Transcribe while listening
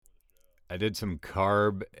I did some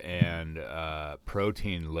carb and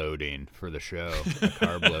protein loading for the show. I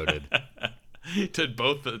carb loaded. You did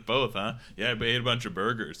both, huh? Yeah, I ate a bunch of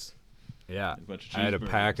burgers. Yeah, A bunch of I had a cheeseburgers.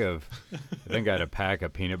 pack of. I think I had a pack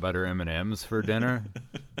of peanut butter M&Ms for dinner.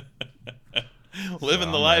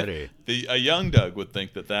 Living the I'm life. ready. A young Doug would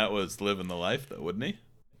think that was living the life, though, wouldn't he?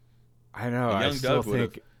 I know. A I young still Doug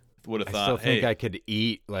think. would have I thought, still think hey, I could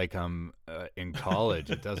eat like I'm in college.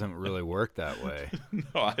 It doesn't really work that way. no,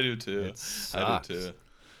 I do too. It sucks. I do too.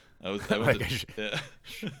 I went Like to, yeah.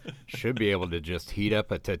 Should be able to just heat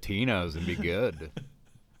up a Totino's and be good.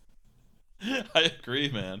 I agree,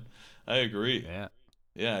 man. I agree. Yeah.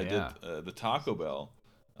 Yeah, I Yeah. did. The Taco Bell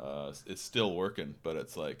it's still working, but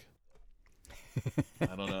it's like, I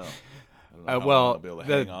don't know. I don't know how long Well, I'll be able to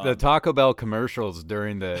hang the on. Taco Bell commercials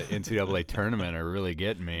during the NCAA tournament are really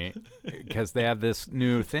getting me because they have this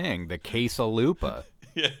new thing, the quesalupa.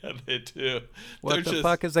 Yeah, they do. What the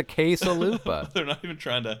fuck is a quesalupa? They're not even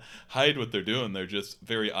trying to hide what they're doing. They're just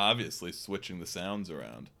very obviously switching the sounds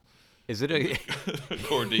around. Is it a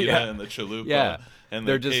Gordita Yeah. and the chalupa? Yeah. And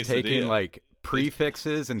They're the just quesadilla. taking like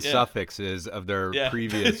prefixes and Yeah. suffixes of their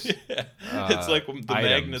previous Yeah. It's like the items.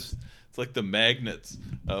 magnets. It's like the magnets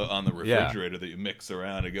on the refrigerator that you mix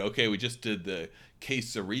around and go, okay, we just did the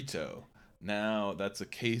quesarito. Now that's a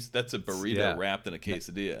burrito Yeah. wrapped in a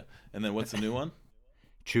quesadilla. And then what's the new one?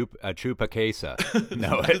 Chupa queso.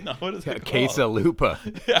 No, No, what is it called? quesalupa.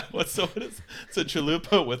 Yeah, it's a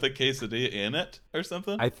chalupa with a quesadilla in it or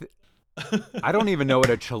something? I don't even know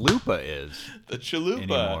what a chalupa is. The chalupa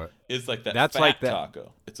anymore. is like that That's fat like that-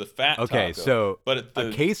 taco. It's a fat Okay, taco. so but a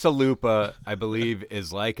quesalupa, I believe,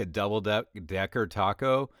 is like a double-decker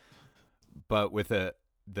taco, but with the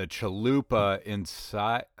chalupa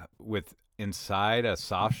inside a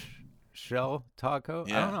soft shell taco.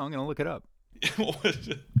 Yeah. I don't know. I'm gonna look it up.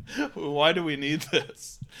 Why do we need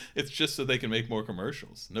this? It's just so they can make more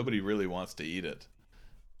commercials. Nobody really wants to eat it.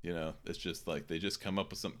 You know, it's just like they just come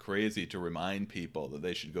up with something crazy to remind people that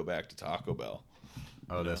they should go back to Taco Bell.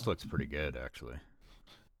 Oh, this looks pretty good, actually.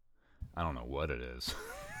 I don't know what it is.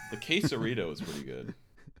 The quesarito is pretty good.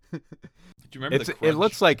 Do you remember the crunch? It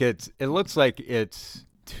looks like it's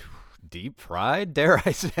deep fried. Dare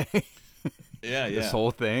I say? Yeah. This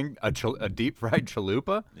whole thing, a deep fried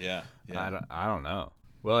chalupa. Yeah. I don't know.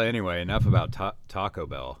 Well, anyway, enough about Taco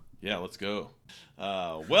Bell. Yeah, let's go.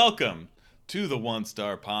 Welcome to the One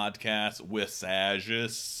Star Podcast with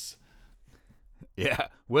Sages. Yeah,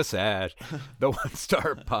 Wasage. The One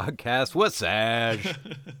Star Podcast, Wasage.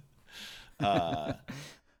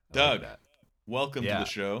 Doug, welcome to the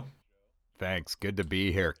show. Thanks. Good to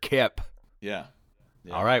be here. Kip. Yeah.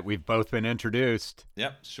 All right, we've both been introduced.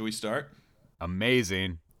 Yep. Should we start?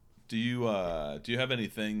 Amazing. Do you have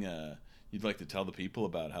anything you'd like to tell the people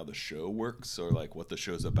about how the show works or like what the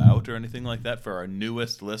show's about or anything like that for our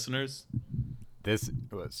newest listeners?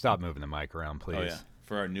 Stop moving the mic around, please. Oh yeah.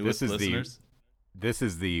 For our newest listeners. This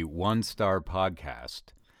is the One Star Podcast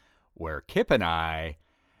where Kip and I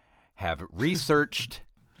have researched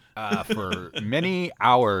for many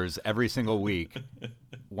hours every single week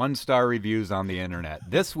 1-star reviews on the internet.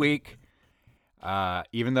 This week,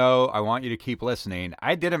 even though I want you to keep listening,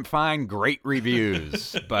 I didn't find great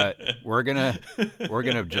reviews, but we're gonna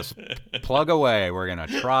just plug away. We're gonna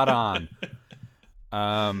trot on.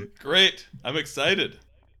 Great. I'm excited.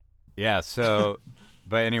 Yeah. So,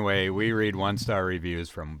 but anyway, we read 1-star reviews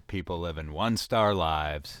from people living 1-star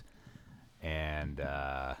lives, and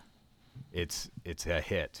it's a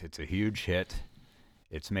hit. It's a huge hit.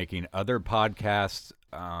 It's making other podcasts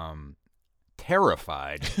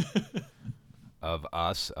terrified of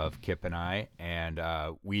us, of Kip and I, and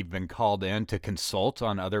we've been called in to consult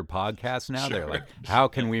on other podcasts now. Sure, They're like, how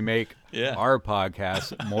can we make Yeah. our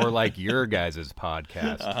podcast more like your guys'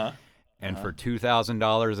 podcast? Uh-huh. And for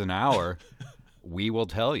 $2,000 an hour, we will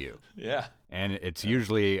tell you. Yeah. And it's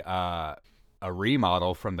usually a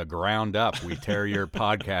remodel from the ground up. We tear your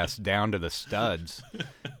podcast down to the studs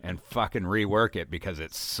and fucking rework it because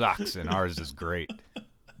it sucks and ours is great.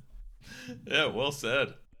 Yeah, well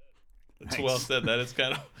said. That's Thanks. well said. That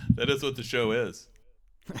is what the show is.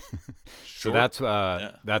 So that's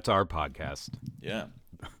our podcast. Yeah.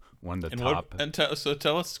 One of the And top. so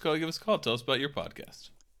tell us, give us a call. Tell us about your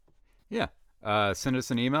podcast. Yeah. Send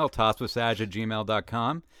us an email,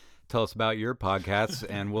 tosswithsag@gmail.com. Tell us about your podcasts,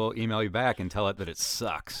 and we'll email you back and tell it that it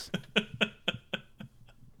sucks.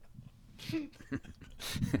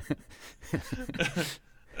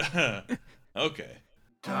 Okay.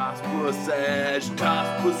 Toss Pussage,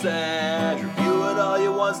 review it all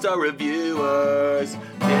you 1-star reviewers.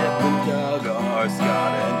 Kip and Doug are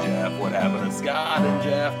Scott and Jeff. What happened to Scott and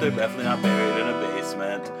Jeff? They're definitely not buried in a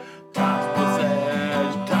basement. Toss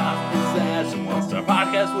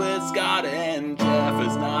Stars with Scott and Jeff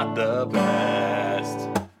is not the best.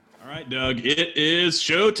 All right, Doug, it is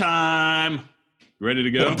showtime. Ready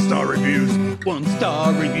to go? 1-star reviews.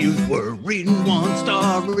 1-star reviews. We're reading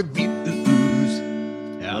 1-star reviews.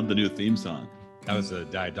 I love the new theme song. That was a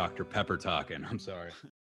Diet Dr. Pepper talking. I'm sorry.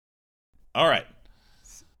 All right.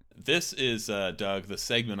 This is, Doug, the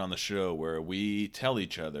segment on the show where we tell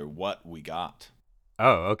each other what we got.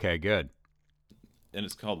 Oh, okay, good. And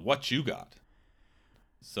it's called What You Got.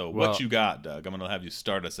 So what you got, Doug? I'm going to have you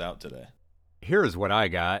start us out today. Here's what I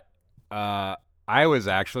got. I was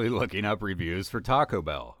actually looking up reviews for Taco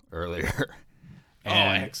Bell earlier.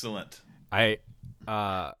 And excellent.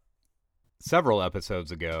 Several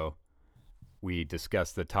episodes ago, we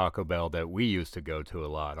discussed the Taco Bell that we used to go to a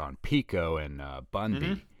lot on Pico and Bundy.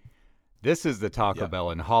 Mm-hmm. This is the Taco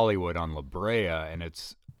Bell in Hollywood on La Brea, and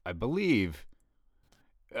it's, I believe,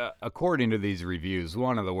 according to these reviews,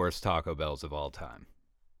 one of the worst Taco Bells of all time.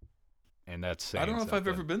 And that's saying I don't know if I've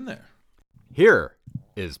something. ever been there. Here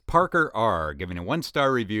is Parker R. giving a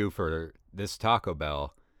 1-star review for this Taco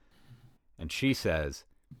Bell, and she says,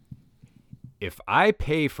 if I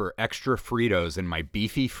pay for extra Fritos in my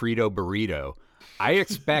beefy Frito burrito, I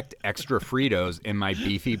expect extra Fritos in my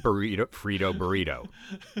beefy Frito burrito.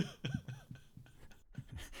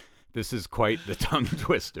 This is quite the tongue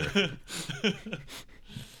twister.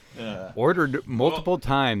 Ordered multiple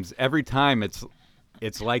times. Every time it's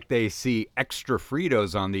like they see extra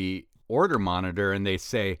Fritos on the order monitor and they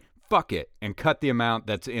say, fuck it, and cut the amount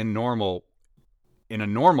that's in a normal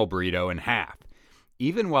burrito in half.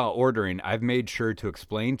 Even while ordering, I've made sure to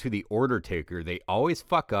explain to the order taker they always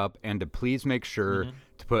fuck up and to please make sure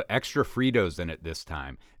to put extra Fritos in it this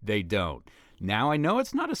time. They don't. Now I know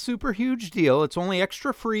it's not a super huge deal. It's only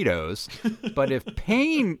extra Fritos, but if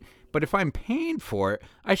I'm paying for it,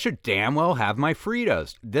 I should damn well have my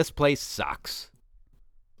Fritos. This place sucks.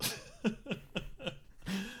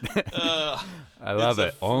 I love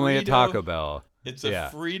it. Only at Taco Bell. It's a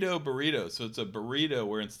Frito burrito, so it's a burrito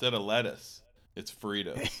where instead of lettuce, it's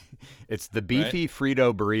Fritos. It's the beefy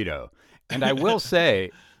Frito burrito. And I will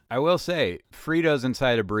say, Fritos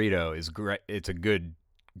inside a burrito is great. It's a good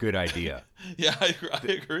idea. Yeah, I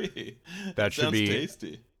agree. That should be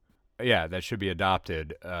tasty. Yeah, that should be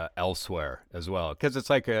adopted elsewhere as well, because it's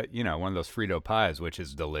like one of those Frito pies, which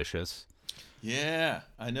is delicious. Yeah,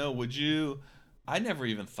 I know. I never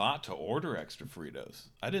even thought to order extra Fritos.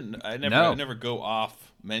 I never go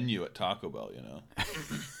off menu at Taco Bell,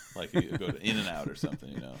 like you go to In-N-Out or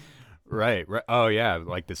something, Right. Oh yeah,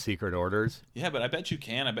 like the secret orders. Yeah, but I bet you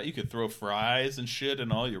can. I bet you could throw fries and shit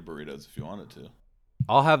in all your burritos if you wanted to.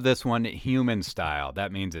 I'll have this one human style.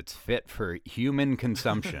 That means it's fit for human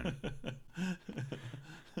consumption.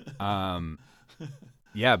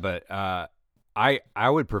 Yeah, but I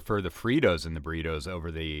would prefer the Fritos in the burritos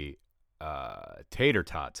over the tater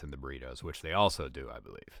tots in the burritos, which they also do, I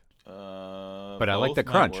believe. But I like the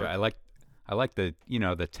crunch. I like the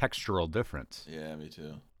the textural difference. Yeah, me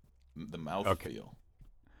too. The mouth feel.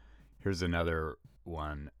 Here's another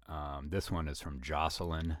one. This one is from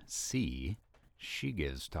Jocelyn C. She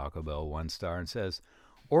gives Taco Bell 1 star and says,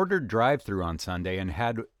 ordered drive-thru on Sunday and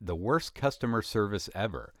had the worst customer service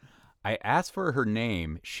ever. I asked for her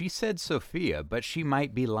name. She said Sophia, but she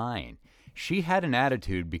might be lying. She had an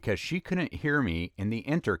attitude because she couldn't hear me in the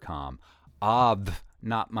intercom.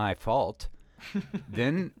 Not my fault.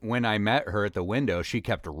 Then when I met her at the window, she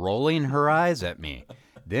kept rolling her eyes at me.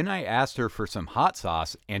 Then I asked her for some hot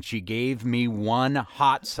sauce, and she gave me 1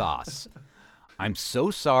 hot sauce. I'm so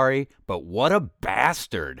sorry, but what a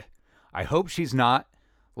bastard. I hope she's not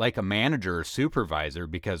like a manager or supervisor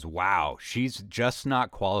because, wow, she's just not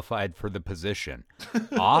qualified for the position.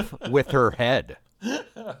 Off with her head.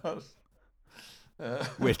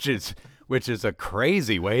 Which is a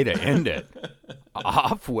crazy way to end it.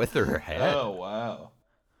 Off with her head. Oh, wow.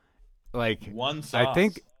 Like, 1 sauce.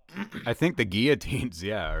 I think the guillotines,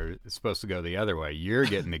 are supposed to go the other way. You're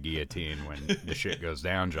getting the guillotine when the shit goes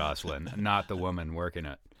down, Jocelyn, not the woman working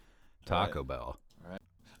at Taco Bell. Right.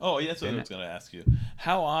 Oh, yeah, that's what I was going to ask you.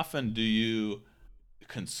 How often do you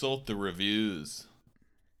consult the reviews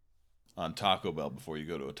on Taco Bell before you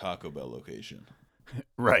go to a Taco Bell location?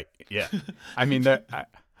 Right, yeah. I mean,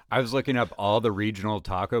 I was looking up all the regional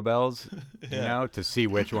Taco Bells, to see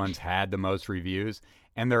which ones had the most reviews,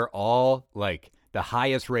 and they're all like... The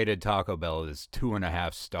highest rated Taco Bell is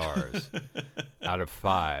 2.5 stars out of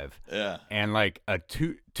 5. Yeah. And like a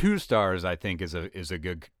two stars, I think is a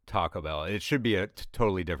good Taco Bell. It should be a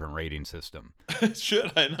totally different rating system. It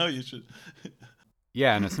should. I know you should.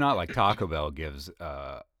 Yeah, and it's not like Taco Bell gives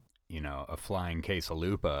a flying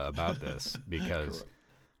quesalupa about this because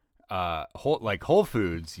Whole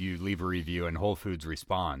Foods, you leave a review and Whole Foods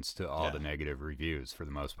responds to all the negative reviews for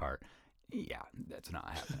the most part. Yeah, that's not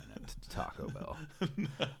happening at Taco Bell.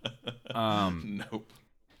 Nope.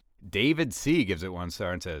 David C gives it 1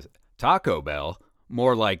 star and says, Taco Bell,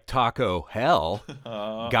 more like taco hell,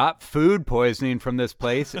 got food poisoning from this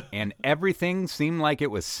place and everything seemed like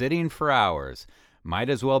it was sitting for hours. Might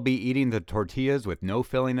as well be eating the tortillas with no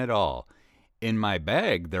filling at all. In my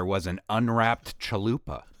bag, there was an unwrapped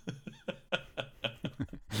chalupa.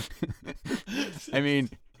 I mean,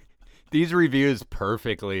 these reviews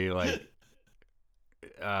perfectly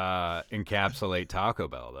encapsulate Taco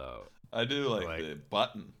Bell, though. I do like the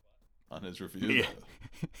button on his review.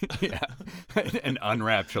 Yeah. An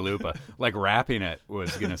unwrapped chalupa. Like wrapping it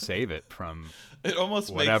was going to save it from it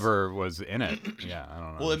almost whatever was in it. Yeah, I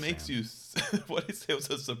don't know. Well, it makes you, what did he say, it was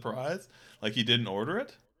a surprise? Like he didn't order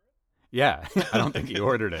it? Yeah, I don't think he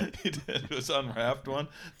ordered it. He did. It was unwrapped one,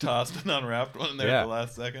 tossed an unwrapped one in there at the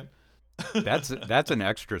last second. That's an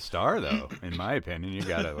extra star, though, in my opinion. You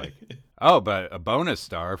got to but a bonus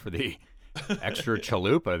star for the extra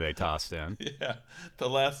chalupa they tossed in. Yeah, the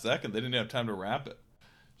last second. They didn't have time to wrap it.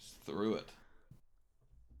 Just threw it.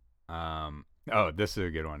 This is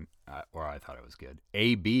a good one, or I thought it was good.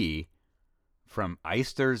 AB from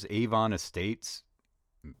Eister's Avon Estates,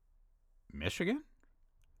 Michigan?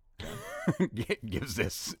 Gives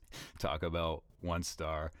this Taco Bell 1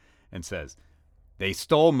 star and says, they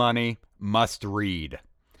stole money, must read.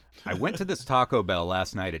 I went to this Taco Bell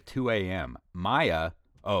last night at 2 a.m.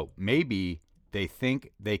 Maybe they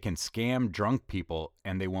think they can scam drunk people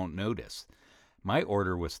and they won't notice. My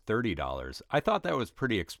order was $30. I thought that was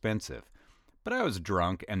pretty expensive, but I was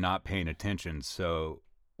drunk and not paying attention, so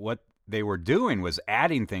what they were doing was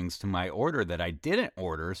adding things to my order that I didn't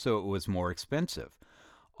order, so it was more expensive.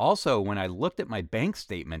 Also, when I looked at my bank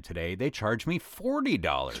statement today, they charged me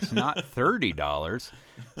 $40, not $30.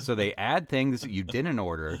 So they add things that you didn't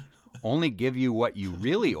order, only give you what you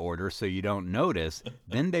really order so you don't notice.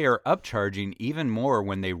 Then they are upcharging even more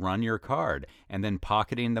when they run your card and then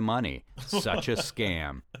pocketing the money. Such a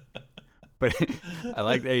scam. But I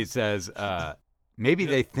like that he says, maybe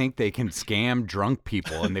they think they can scam drunk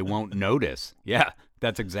people and they won't notice. Yeah,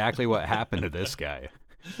 that's exactly what happened to this guy.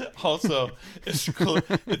 Also, is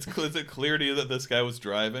it clear to you that this guy was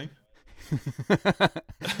driving? Right?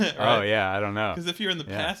 Oh, yeah, I don't know. Because if you're in the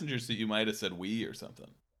passenger seat, you might have said we or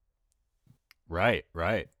something. Right,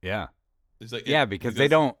 yeah. It's like, because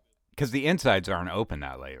the insides aren't open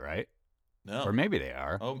that late, right? No. Or maybe they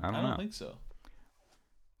are. Oh, I don't think so.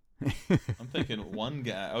 I'm thinking one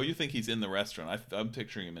guy. Oh, you think he's in the restaurant. I'm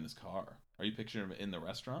picturing him in his car. Are you picturing him in the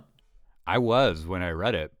restaurant? I was when I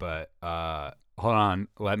read it, but hold on.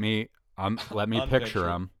 Let me picture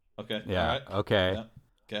him. Okay. Yeah. All right. Okay. Yeah.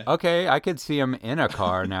 Okay. Okay. I could see him in a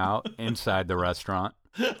car now inside the restaurant.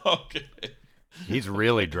 Okay. He's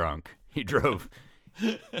really drunk. He drove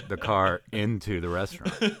the car into the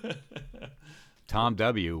restaurant. Tom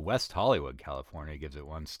W., West Hollywood, California, gives it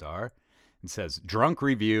 1 star and says, drunk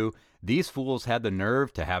review. These fools had the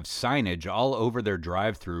nerve to have signage all over their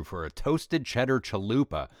drive-thru for a toasted cheddar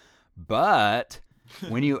chalupa. But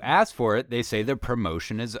when you ask for it, they say the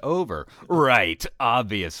promotion is over. Right,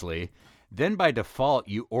 obviously. Then by default,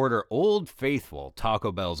 you order Old Faithful,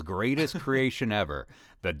 Taco Bell's greatest creation ever,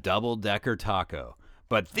 the double-decker taco.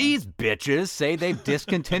 But these bitches say they've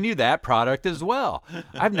discontinued that product as well.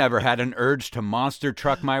 I've never had an urge to monster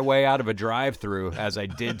truck my way out of a drive-thru as I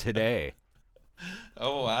did today.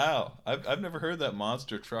 Oh, wow. I've never heard that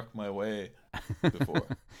monster truck my way before.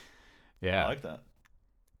 Yeah. I like that.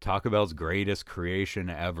 Taco Bell's greatest creation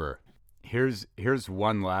ever. Here's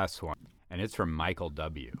one last one, and it's from Michael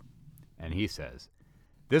W. And he says,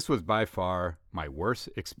 this was by far my worst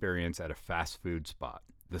experience at a fast food spot.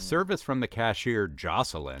 The service from the cashier,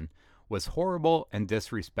 Jocelyn, was horrible and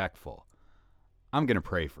disrespectful. I'm going to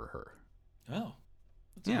pray for her. Oh,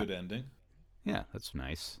 that's a good ending. Yeah, that's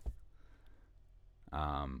nice.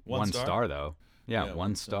 1 1 star? star, though. Yeah, 1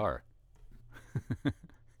 1 star.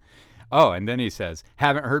 Oh, and then he says,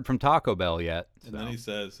 haven't heard from Taco Bell yet. And then he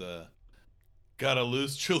says, got a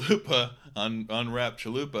loose chalupa, unwrapped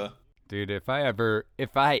chalupa. Dude, if I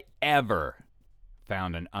ever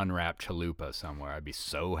found an unwrapped chalupa somewhere, I'd be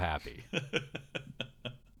so happy.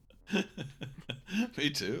 Me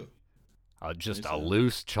too. Just a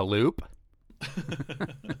loose chalup.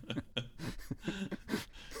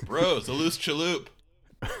 Bros, a loose chalup.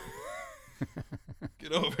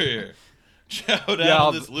 Get over here. Shout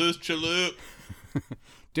out this loose chalup.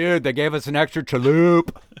 Dude, they gave us an extra chalup.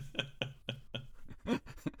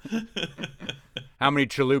 How many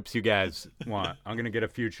chalups you guys want? I'm going to get a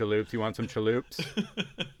few chalups. You want some chalups?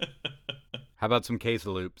 How about some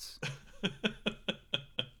Chalupas?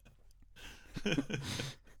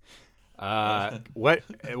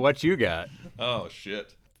 What you got? Oh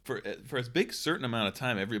shit! For a big certain amount of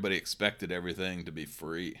time, everybody expected everything to be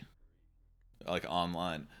free, like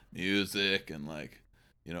online music and like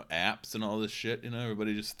apps and all this shit.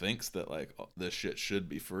 Everybody just thinks that like this shit should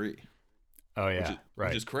be free. Oh yeah,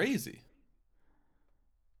 which is crazy.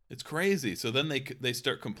 It's crazy. So then they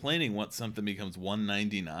start complaining once something becomes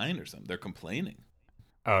 $1.99 or something. They're complaining.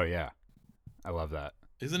 Oh yeah, I love that.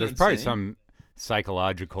 Isn't There's it probably insane? some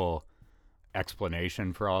psychological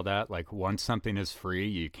explanation for all that. Like once something is free,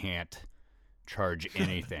 you can't charge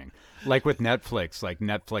anything. Like with Netflix, like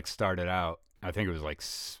Netflix started out, I think it was like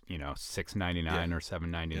 $6.99 or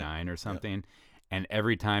 $7.99 or something, and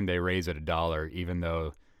every time they raise it $1, even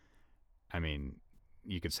though, I mean,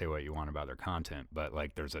 you could say what you want about their content, but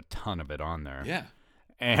like there's a ton of it on there. Yeah.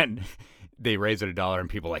 And they raise it $1 and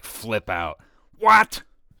people like flip out. What?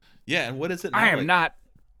 Yeah, and what is it now? I am not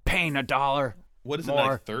paying $1. What is more. it,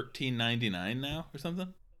 like $13.99 now or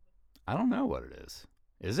something? I don't know what it is.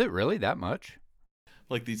 Is it really that much?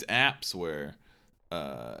 Like these apps where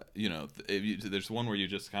there's one where you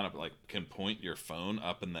just kind of like can point your phone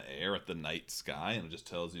up in the air at the night sky and it just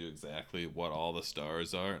tells you exactly what all the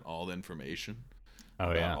stars are and all the information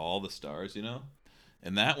about all the stars,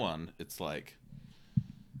 And that one, it's like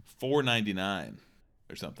 $4.99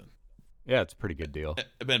 or something. Yeah, it's a pretty good deal.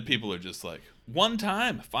 And people are just like, one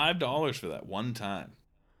time, $5 for that one time.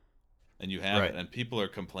 And you have it, and people are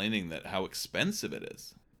complaining that how expensive it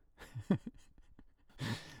is.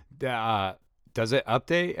 Does it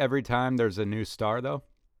update every time there's a new star, though?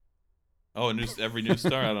 Oh, every new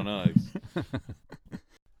star? I don't know.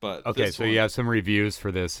 But okay, so you have some reviews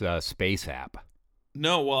for this space app.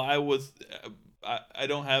 No, well, I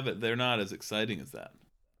don't have it. They're not as exciting as that.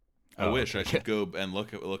 I wish I should go and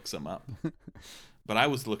look some up. But I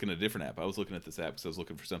was looking at a different app. I was looking at this app because I was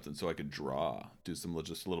looking for something so I could do just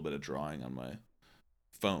a little bit of drawing on my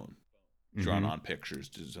phone. Drawing on pictures,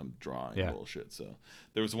 do some drawing bullshit. So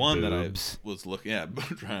there was one that I was looking at,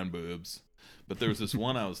 drawing boobs. But there was this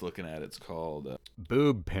one I was looking at. It's called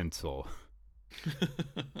Boob Pencil.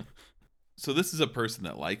 So this is a person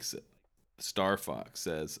that likes it. Star Fox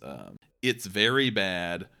says, it's very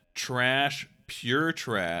bad. Trash, pure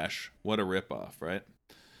trash. What a ripoff, right?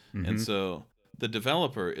 Mm-hmm. And so the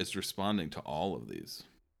developer is responding to all of these.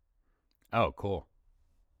 Oh, cool.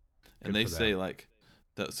 And they say like,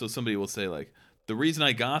 so somebody will say like, the reason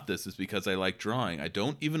I got this is because I like drawing. I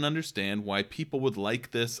don't even understand why people would like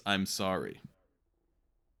this. I'm sorry.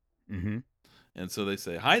 Mm-hmm. And so they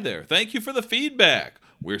say, hi there. Thank you for the feedback.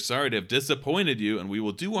 We're sorry to have disappointed you, and we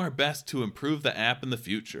will do our best to improve the app in the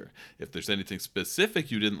future. If there's anything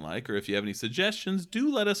specific you didn't like, or if you have any suggestions,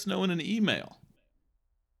 do let us know in an email.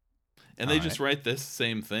 And they just write this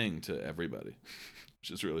same thing to everybody,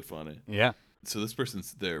 which is really funny. Yeah. So this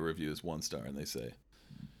their review is 1 star, and they say,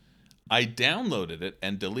 I downloaded it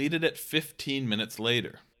and deleted it 15 minutes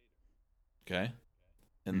later. Okay?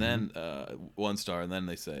 And then 1 star, and then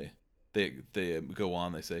they say, they go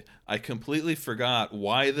on, they say, I completely forgot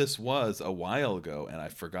why this was a while ago, and I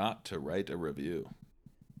forgot to write a review.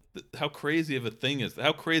 How crazy of a thing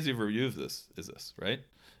how crazy of a review is this, right?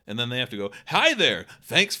 And then they have to go, hi there,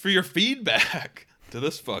 thanks for your feedback to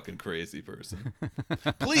this fucking crazy person.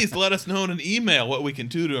 Please let us know in an email what we can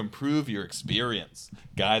do to improve your experience.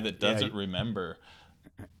 Guy that doesn't remember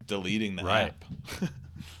deleting the app.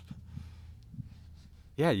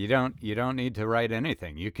 Yeah, you don't need to write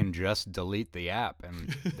anything. You can just delete the app,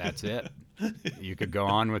 and that's it. You could go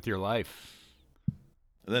on with your life.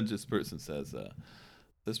 And then this person says,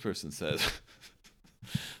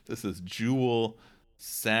 this is Jewel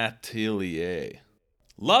Satelier.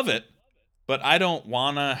 Love it, but I don't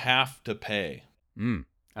wanna have to pay.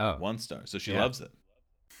 Oh, 1 star. So she loves it.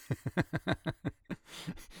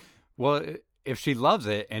 Well, if she loves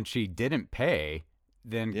it and she didn't pay,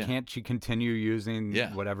 then can't she continue using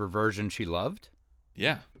whatever version she loved?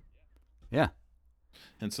 Yeah. Yeah.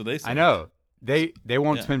 And so they say, I know. They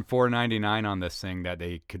won't spend $4.99 on this thing that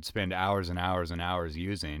they could spend hours and hours and hours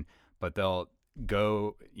using, but they'll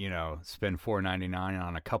go, spend $4.99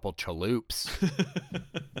 on a couple chalups.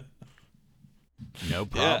 No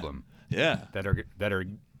problem. Yeah. That are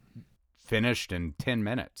finished in 10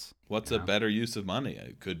 minutes. What's a better use of money?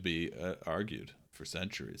 It could be argued for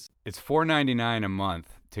centuries. It's $4.99 a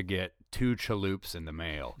month to get 2 chalups in the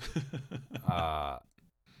mail.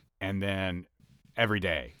 And then every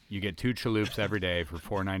day you get 2 chalups every day for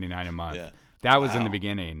 $4.99 a month. That was in the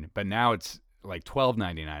beginning, but now it's like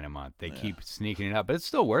 $12.99 a month. They keep sneaking it up, but it's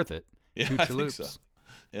still worth it. 2 chalups. I think so.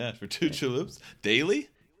 Yeah, for 2 chalups daily.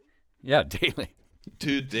 Yeah, daily.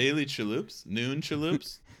 2 daily chalups, noon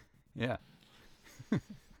chalups. Yeah.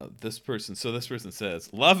 This person says,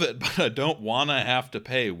 love it, but I don't want to have to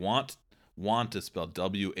pay. Want is spelled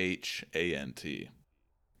W-H-A-N-T.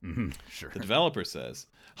 Sure. The developer says,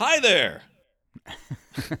 hi there.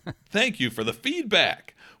 Thank you for the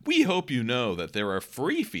feedback. We hope you know that there are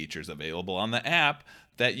free features available on the app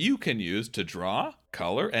that you can use to draw,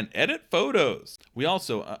 color, and edit photos. We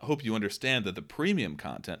also hope you understand that the premium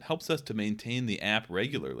content helps us to maintain the app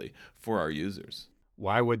regularly for our users.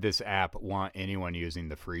 Why would this app want anyone using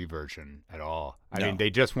the free version at all? I No. mean, they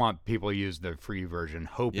just want people to use the free version,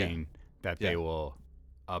 hoping that they will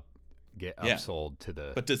get upsold to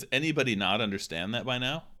the. But does anybody not understand that by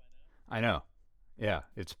now? I know. Yeah,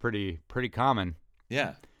 it's pretty common.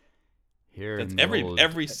 Yeah. Here That's in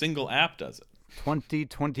every single app does it.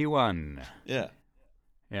 2021. Yeah.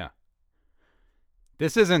 Yeah.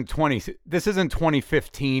 This isn't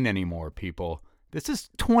 2015 anymore, people. This is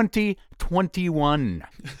 2021.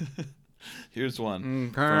 Here's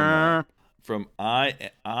one Okay. from I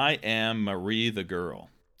am Marie the girl.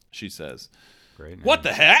 She says, Great name. "What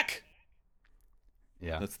the heck?"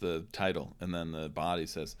 Yeah. That's the title, and then the body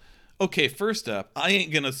says, "Okay, first up, I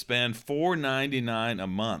ain't gonna spend $4.99 a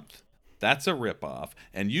month. That's a ripoff,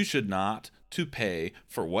 and you should not to pay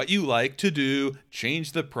for what you like to do.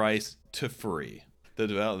 Change the price to free."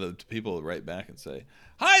 The people write back and say,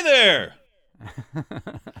 "Hi there.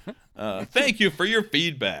 Thank you for your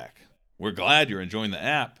feedback. We're glad you're enjoying the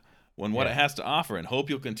app and what it has to offer, and hope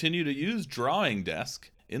you'll continue to use Drawing Desk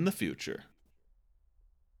in the future."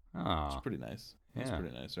 Oh. It's pretty nice. That's Yeah.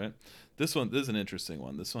 pretty nice, right? This is an interesting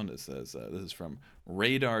one. This one says, this is from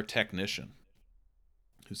Radar Technician,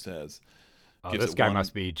 who says, Oh, gives this it guy one-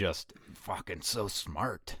 must be just fucking so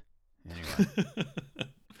smart. Anyway.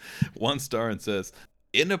 1 star and says,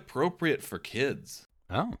 inappropriate for kids.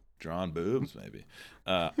 Oh. Drawn boobs, maybe.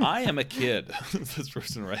 I am a kid. This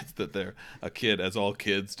person writes that they're a kid, as all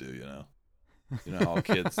kids do, you know. You know how all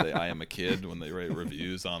kids say, I am a kid, when they write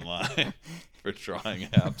reviews online for drawing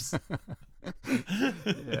apps.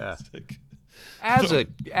 Yeah. It's like-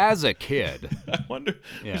 As a kid. I wonder.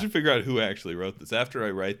 Yeah. We should figure out who actually wrote this. After I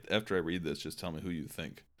read this, just tell me who you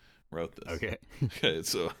think wrote this. Okay. Okay.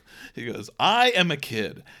 So he goes, "I am a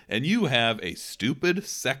kid, and you have a stupid,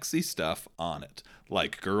 sexy stuff on it,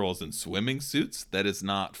 like girls in swimming suits. That is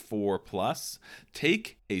not 4+.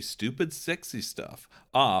 Take a stupid, sexy stuff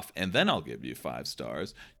off, and then I'll give you 5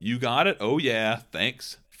 stars. You got it? Oh yeah.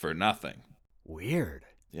 Thanks for nothing." Weird.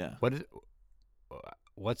 Yeah.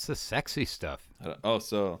 What's the sexy stuff? He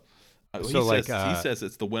So, like, says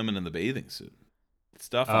it's the women in the bathing suit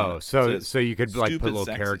stuff. on Oh, it. so Says so you could like stupid, put little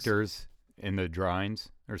sexy characters in the drawings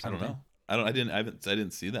or I something? don't know. I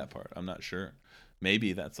didn't see that part. I'm not sure.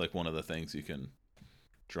 Maybe that's like one of the things you can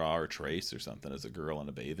draw or trace or something as a girl in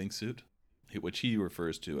a bathing suit, which he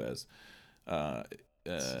refers to as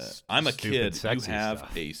I'm a Stupid, kid. You sexy have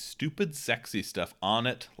stuff. a stupid, sexy stuff on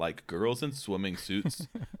it, like girls in swimming suits.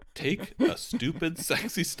 Take a stupid,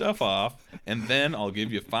 sexy stuff off, and then I'll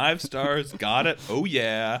give you 5 stars. Got it? Oh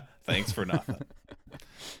yeah. Thanks for nothing.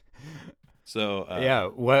 So Yeah,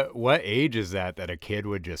 what age is that a kid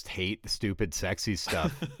would just hate the stupid sexy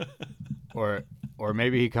stuff? or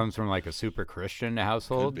maybe he comes from like a super Christian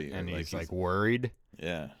household be, or and like he's he's- like worried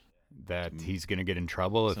yeah. that he's going to get in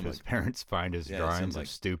trouble if some, his like- parents find his Yeah, drawings some, of like-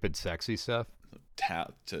 stupid sexy stuff.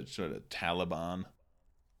 To sort of Taliban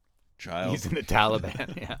child. He's in the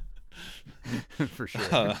Taliban, yeah. For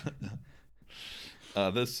sure.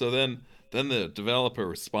 Then the developer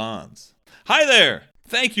responds, "Hi there.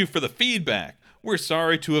 Thank you for the feedback. We're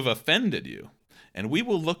sorry to have offended you, and we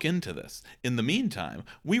will look into this. In the meantime,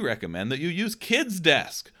 we recommend that you use Kids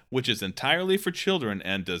Desk, which is entirely for children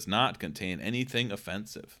and does not contain anything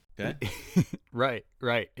offensive." Okay? Right.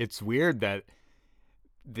 It's weird that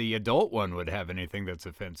the adult one would have anything that's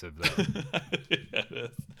offensive, though. Yeah, it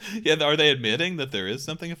is. Yeah, are they admitting that there is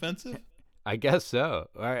something offensive? I guess so.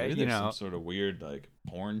 All right, Maybe you there's know, some sort of weird like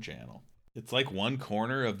porn channel. It's like one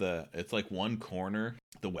corner, the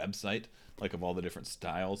website, like of all the different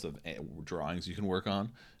styles of drawings you can work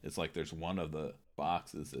on. It's like there's one of the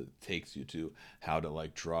boxes that takes you to how to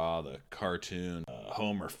like draw the cartoon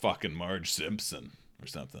Homer fucking Marge Simpson or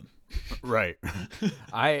something. right.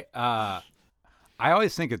 I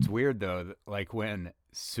always think it's weird though, like when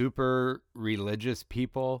super religious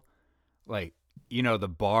people, like, you know, the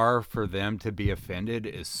bar for them to be offended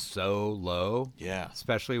is so low. Yeah.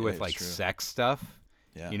 Especially Yeah, with it's like true. sex stuff.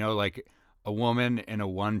 Yeah. You know, like a woman in a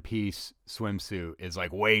one-piece swimsuit is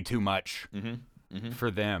like way too much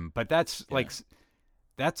for them. But that's like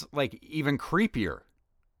even creepier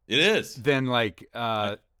It is. than like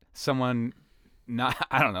someone not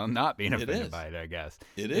being It offended is. by it, I guess.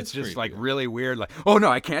 It's just creepy. like really weird. Like, oh no,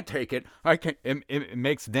 I can't take it. I can't. It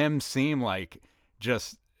makes them seem like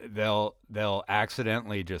just they'll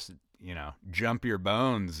accidentally just jump your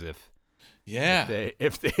bones if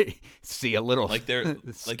they see a little like they're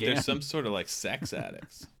scan. like there's some sort of like sex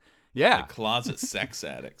addicts. Yeah. Like closet sex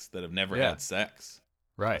addicts that have never Yeah. had sex.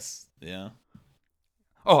 Right. Yeah.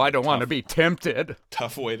 Oh, I don't want to be tempted.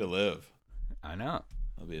 Tough way to live. I know.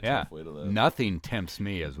 That'll be a Yeah. tough way to live. Nothing tempts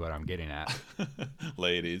me is what I'm getting at.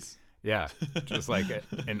 Ladies. Yeah. Just like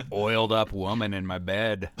an oiled up woman in my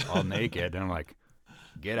bed all naked. And I'm like,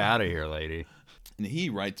 get out of here, lady. And he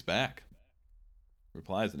writes back,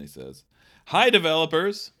 replies, and he says, "Hi,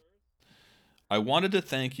 developers. I wanted to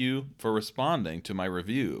thank you for responding to my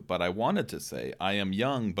review, but I wanted to say I am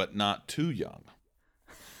young but not too young.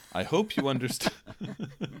 I hope you understand."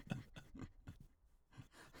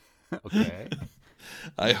 Okay.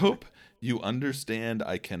 I hope you understand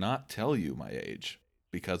I cannot tell you my age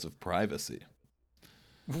because of privacy.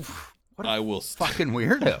 What I will fucking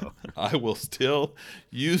weirdo. I will still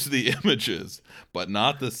use the images, but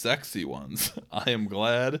not the sexy ones. I am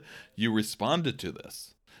glad you responded to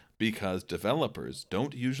this, because developers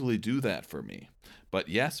don't usually do that for me. But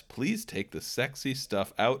yes, please take the sexy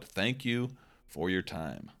stuff out. Thank you for your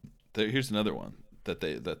time. Here's another one that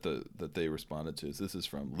they responded to. This is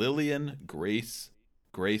from Lillian Grace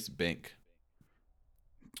Bink.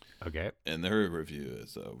 Okay. And their review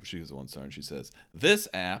is, she was the 1 star, and she says, "This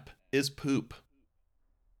app is poop."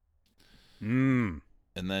 Mm.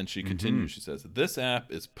 And then she continues, she says, "This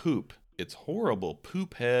app is poop. It's horrible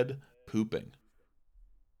poop head pooping."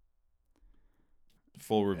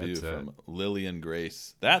 Full review from Lillian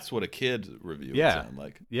Grace. That's what a kid review would sound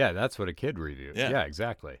like. Yeah, that's what a kid review. Yeah,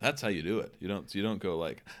 exactly. That's how you do it. You don't go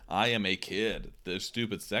like, "I am a kid." There's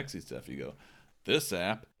stupid sexy stuff. You go, "This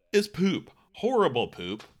app is poop. Horrible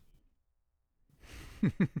poop."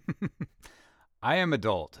 I am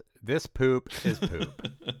adult. This poop is poop.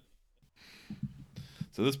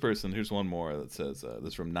 So this person, here's one more that says, this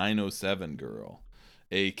is from 907 Girl,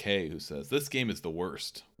 AK, who says, "This game is the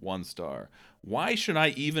worst. 1 star. Why should I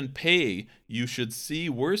even pay? You should see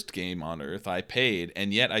worst game on earth. I paid,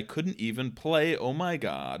 and yet I couldn't even play. Oh my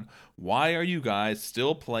god. Why are you guys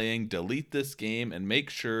still playing? Delete this game and make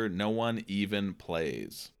sure no one even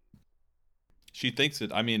plays." She thinks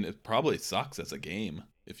it probably sucks as a game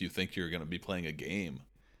if you think you're going to be playing a game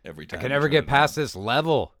every time. I can never get past this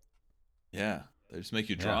level. Yeah. They just make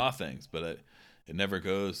you draw things, but it never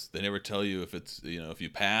goes. They never tell you if it's, if you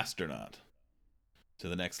passed or not to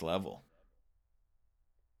the next level.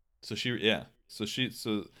 So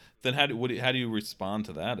then how do you respond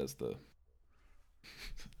to that as the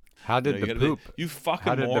How did the poop? You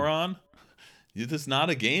fucking moron. This is not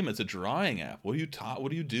a game, it's a drawing app. What are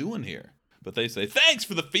you doing here? But they say, "Thanks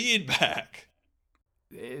for the feedback."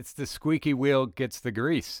 It's the squeaky wheel gets the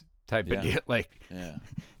grease type of deal. Like,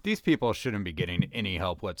 these people shouldn't be getting any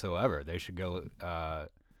help whatsoever. They should go, I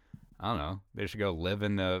don't know, they should go live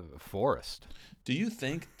in the forest. Do you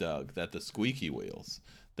think, Doug, that the squeaky wheels,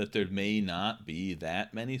 that there may not be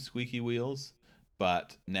that many squeaky wheels,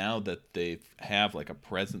 but now that they have like a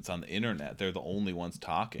presence on the internet, they're the only ones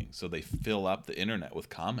talking, so they fill up the internet with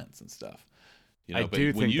comments and stuff? I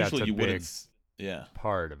do think that's a big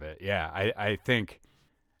part of it. Yeah, I think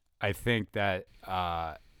that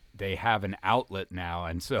they have an outlet now,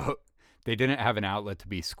 and so they didn't have an outlet to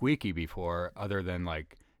be squeaky before, other than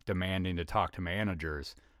like demanding to talk to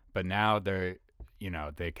managers. But now they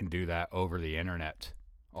can do that over the internet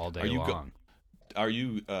all day long. Are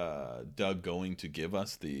you, Doug, going to give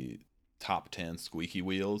us the top 10 squeaky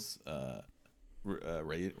wheels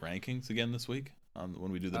rankings again this week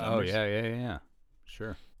when we do the numbers? Oh yeah.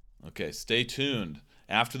 Sure. Okay, stay tuned.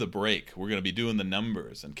 After the break, we're going to be doing the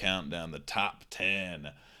numbers and count down the top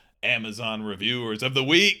 10 Amazon reviewers of the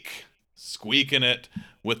week. Squeaking it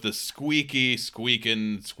with the squeaky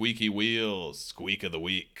wheels. Squeak of the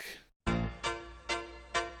week.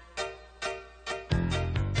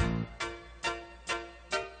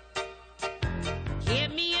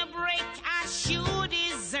 Give me a break, I sure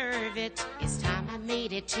deserve it. It's time I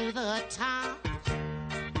made it to the top.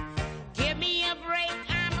 Give me a break,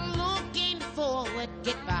 I'm looking forward.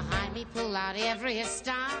 Get behind me, pull out every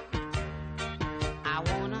stop. I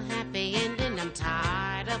want a happy ending, I'm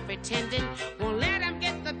tired of pretending. Won't let them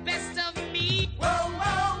get the best of me. Whoa,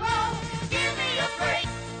 whoa, whoa, give me a break.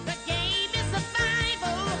 The game is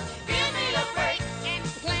survival. Give me a break and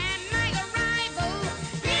plan my arrival.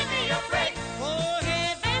 Give me a break, for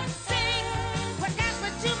heaven's sake. What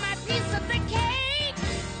happened to my piece of the cake?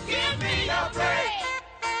 Give me a break.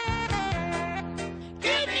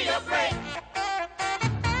 Give me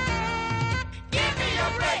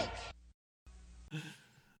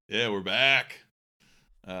Yeah, we're back.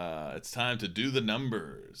 It's time to do the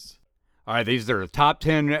numbers. All right, these are the top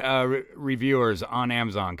 10 reviewers on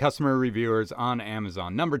Amazon, customer reviewers on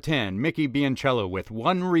Amazon. Number 10, Mickey Biancello with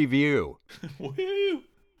 1 review. Woo!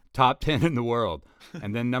 Top 10 in the world.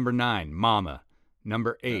 And then number 9, Mama.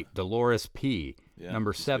 Number 8, Yeah. Dolores P. Yeah,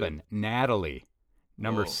 Number she's 7, good. Natalie.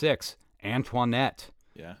 Number Whoa. 6, Antoinette.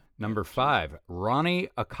 Yeah. Number 5, Ronnie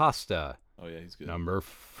Acosta. Oh, yeah, he's good. Number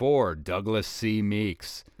 4, Douglas C.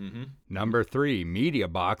 Meeks. Mm-hmm. Number 3, Media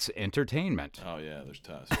Box Entertainment. Oh, yeah, they're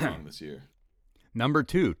strong this year. Number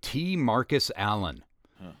 2, T. Marcus Allen.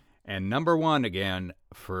 Huh. And number 1 again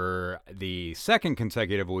for the second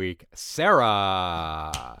consecutive week,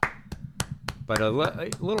 Sarah. But a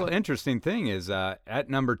little interesting thing is at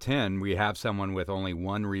number 10, we have someone with only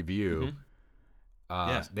 1 review.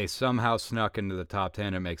 Yeah. They somehow snuck into the top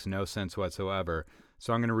 10. It makes no sense whatsoever.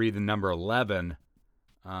 So I'm going to read the number 11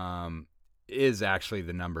 is actually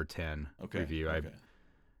the number 10 review. Okay.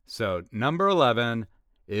 So number 11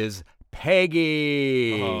 is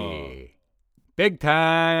Peggy. Oh. Big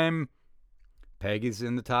time. Peggy's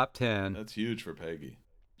in the top 10. That's huge for Peggy.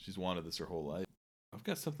 She's wanted this her whole life. I've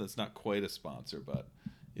got something that's not quite a sponsor, but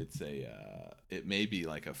it's it may be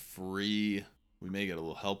like a free, we may get a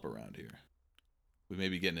little help around here. We may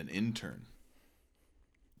be getting an intern.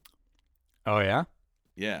 Oh, yeah?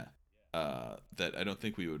 Yeah. That I don't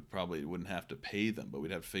think we wouldn't have to pay them, but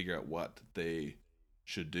we'd have to figure out what they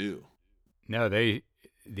should do. No, the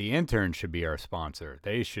intern should be our sponsor.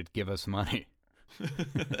 They should give us money.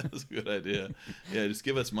 That's a good idea. Yeah, just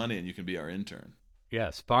give us money and you can be our intern.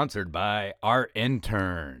 Yeah, sponsored by our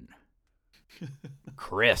intern,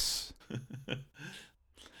 Chris.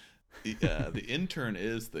 The intern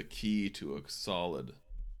is the key to a solid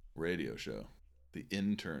radio show. The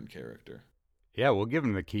intern character. Yeah, we'll give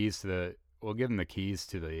him the keys to the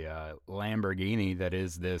Lamborghini that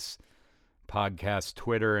is this podcast,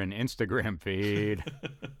 Twitter, and Instagram feed.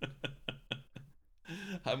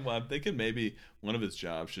 I'm thinking maybe one of his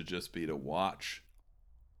jobs should just be to watch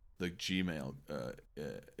the Gmail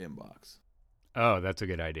inbox. Oh, that's a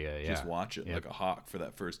good idea. Yeah, Just watch it Yep. like a hawk for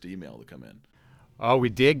that first email to come in. Oh, we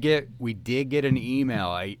did get an email.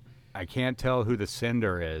 I can't tell who the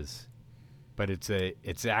sender is, but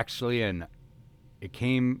it's actually it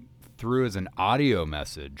came through as an audio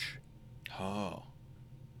message. Oh,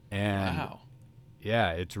 And wow.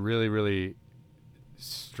 yeah, it's really, really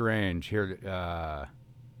strange. Here,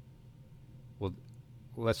 well,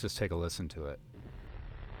 let's just take a listen to it.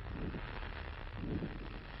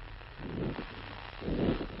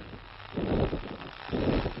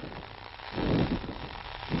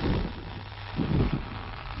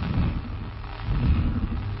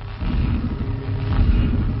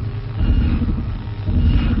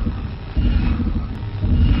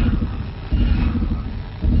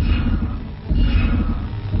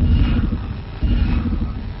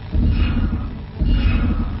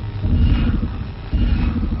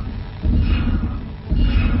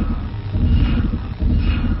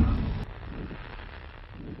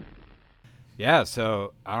 Yeah,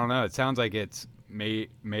 so I don't know. It sounds like it's may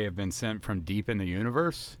have been sent from deep in the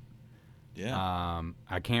universe. Yeah.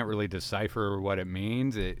 I can't really decipher what it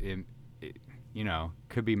means. It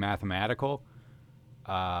could be mathematical.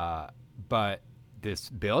 But this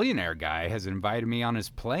billionaire guy has invited me on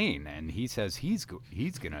his plane, and he says he's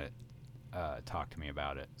gonna talk to me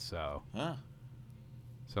about it. So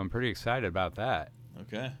I'm pretty excited about that.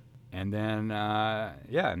 Okay. And then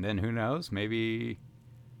and then who knows? Maybe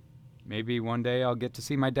one day I'll get to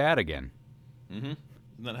see my dad again. Mm-hmm. Isn't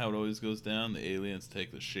that how it always goes down? The aliens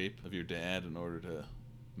take the shape of your dad in order to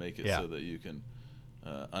make it so that you can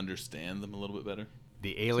understand them a little bit better.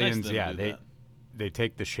 The aliens, they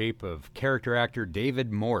take the shape of character actor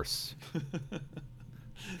David Morse.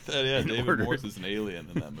 David Morse is an alien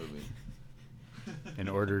in that movie. In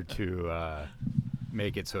order to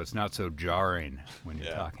make it so it's not so jarring when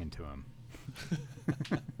you're talking to him.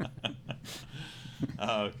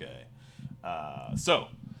 Okay. So,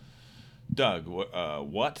 Doug,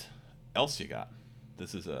 what else you got?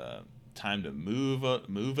 This is a time to move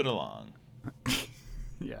it along.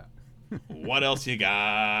 Yeah. What else you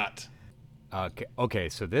got? Okay,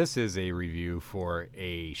 so this is a review for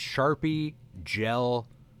a Sharpie gel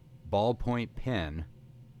ballpoint pen.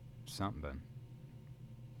 Something.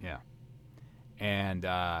 Yeah. And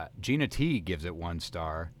Gina T gives it 1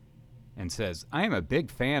 star and says, I am a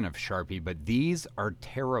big fan of Sharpie, but these are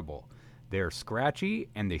terrible. They're scratchy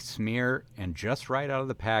and they smear, and just right out of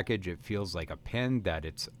the package, it feels like a pen that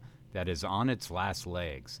is on its last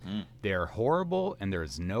legs. They are horrible, and there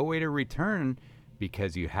is no way to return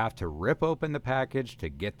because you have to rip open the package to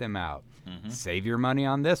get them out. Mm-hmm. Save your money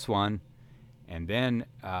on this one. And then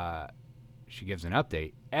she gives an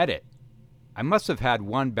update. Edit. I must have had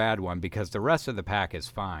one bad one because the rest of the pack is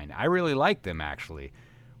fine. I really like them, actually.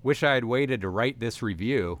 Wish I had waited to write this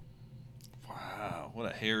review. Wow, what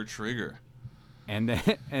a hair trigger. And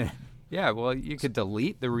then, yeah, well, you could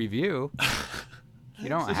delete the review. You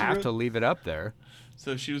don't have to leave it up there.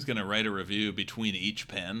 So she was going to write a review between each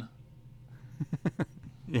pen?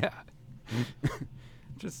 Yeah.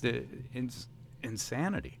 Just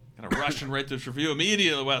insanity. Gotta rush and write this review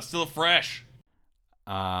immediately while it's still fresh.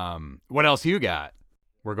 What else you got?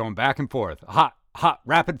 We're going back and forth. Hot,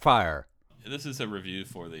 rapid fire. This is a review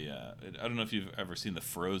for the, I don't know if you've ever seen the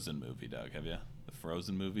Frozen movie, Doug. Have you? The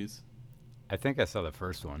Frozen movies? I think I saw the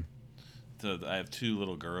first one. So I have two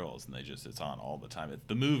little girls, and it's on all the time. It's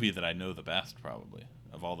the movie that I know the best, probably.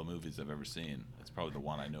 Of all the movies I've ever seen, it's probably the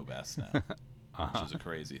one I know best now. Which is a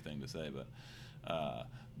crazy thing to say, but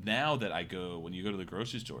now that when you go to the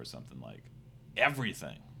grocery store or something, like,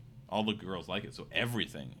 everything, all the girls like it, so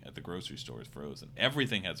everything at the grocery store is Frozen.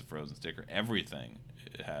 Everything has a Frozen sticker. Everything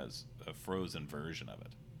has a Frozen version of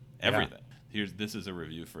it. Everything. Yeah. This is a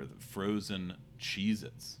review for the Frozen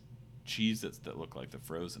Cheez-Its. Cheez-Its that look like the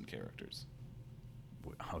Frozen characters.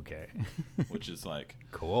 Okay. Which is like...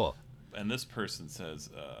 Cool. And this person says,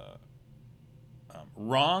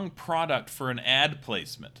 wrong product for an ad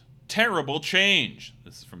placement. Terrible change.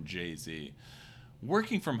 This is from Jay-Z.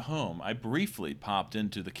 Working from home, I briefly popped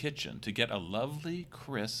into the kitchen to get a lovely,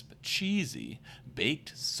 crisp, cheesy,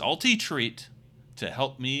 baked, salty treat to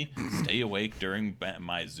help me stay awake during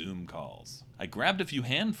my Zoom calls. I grabbed a few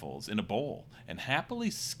handfuls in a bowl and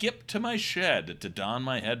happily skipped to my shed to don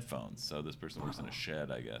my headphones. So this person works in a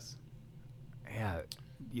shed, I guess. Yeah,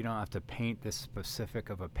 you don't have to paint this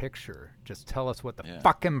specific of a picture. Just tell us what the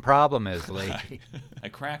fucking problem is, lady. I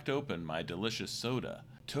cracked open my delicious soda,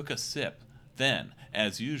 took a sip, then,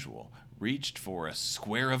 as usual, reached for a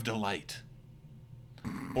square of delight.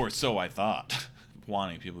 Or so I thought,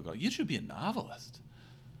 wanting people to go, you should be a novelist.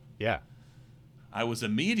 Yeah. I was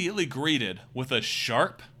immediately greeted with a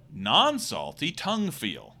sharp, non-salty tongue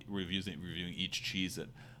feel. Reviewing each Cheez-It.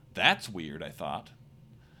 That's weird, I thought.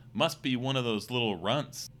 Must be one of those little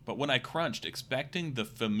runts. But when I crunched, expecting the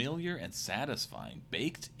familiar and satisfying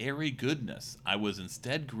baked, airy goodness, I was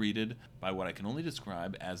instead greeted by what I can only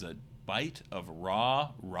describe as a bite of raw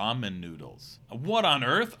ramen noodles. What on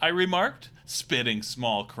earth? I remarked, spitting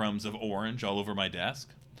small crumbs of orange all over my desk.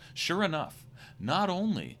 Sure enough, not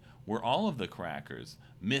only were all of the crackers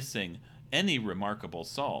missing any remarkable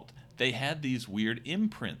salt, they had these weird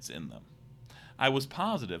imprints in them. I was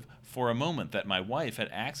positive for a moment that my wife had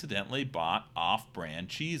accidentally bought off-brand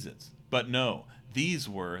Cheez-Its. But no, these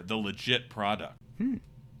were the legit product.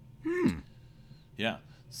 Yeah,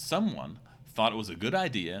 someone thought it was a good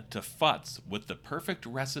idea to futz with the perfect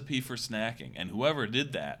recipe for snacking, and whoever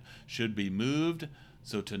did that should be moved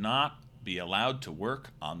so to not be allowed to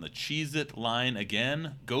work on the Cheez-It line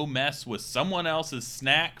again. Go mess with someone else's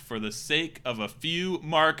snack for the sake of a few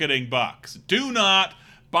marketing bucks. Do not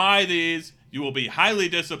buy these. You will be highly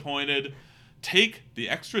disappointed. Take the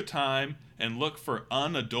extra time and look for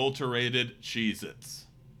unadulterated Cheez-Its.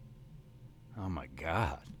 Oh my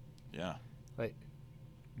God. Yeah. Like,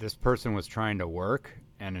 this person was trying to work,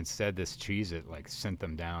 and instead this Cheez-It sent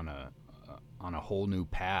them down on a whole new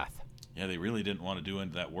path. Yeah, they really didn't want to do any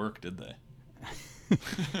of that work, did they?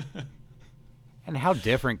 And how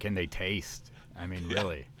different can they taste? I mean,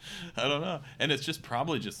 really. I don't know. And it's just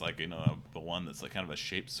probably just the one that's kind of a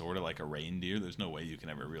shape sort of like a reindeer. There's no way you can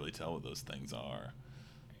ever really tell what those things are.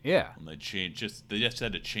 Yeah. And they just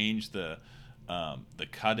had to change the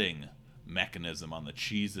cutting mechanism on the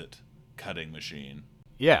Cheez-It cutting machine.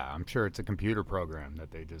 Yeah, I'm sure it's a computer program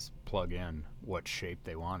that they just plug in what shape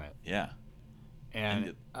they want it. Yeah.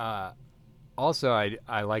 And also,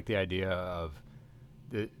 I like the idea of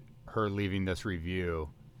her leaving this review,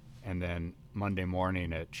 and then Monday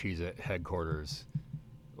morning at Cheez-It headquarters,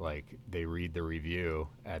 they read the review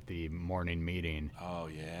at the morning meeting. Oh,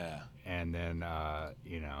 yeah. And then, Mr.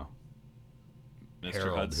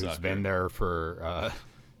 Harold, who's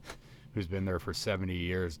been there for 70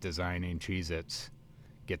 years designing Cheez-Its,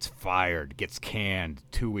 gets fired, gets canned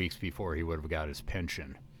 2 weeks before he would have got his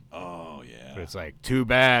pension. Oh, yeah. But it's too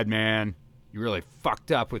bad, man. You really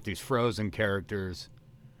fucked up with these Frozen characters.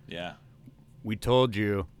 Yeah. We told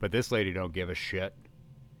you, but this lady don't give a shit,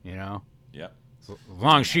 you know? Yep. As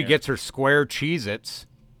long as she gets her square Cheez-Its,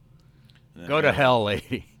 go to hell,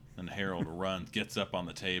 lady. And Harold gets up on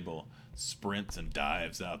the table, sprints and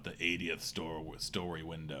dives out the 80th story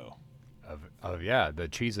window. Of the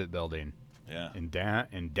Cheez-It building. Yeah. In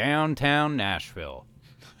downtown Nashville.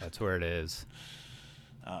 That's where it is.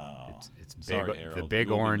 Oh, It's big. sorry, Harold. The big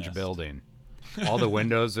You will be orange missed. building. All the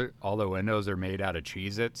windows are made out of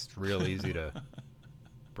Cheez-Its. It's real easy to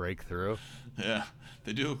break through. Yeah,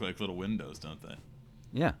 they do look like little windows, don't they?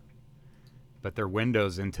 Yeah. But they're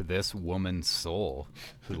windows into this woman's soul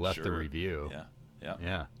who left the Sure. review.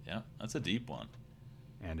 Yeah. That's a deep one.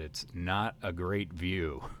 And it's not a great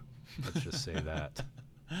view. Let's just say that.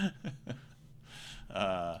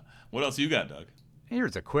 What else you got, Doug?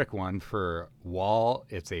 Here's a quick one for Wall.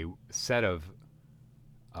 It's a set of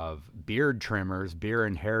beard trimmers, beard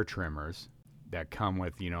and hair trimmers that come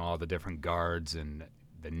with, all the different guards and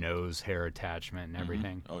the nose hair attachment and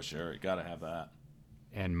everything. Oh, sure. You got to have that.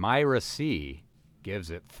 And Myra C gives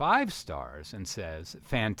it 5 stars and says,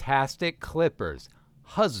 "Fantastic clippers.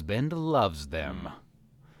 Husband loves them.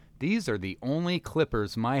 These are the only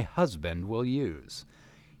clippers my husband will use.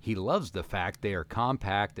 He loves the fact they are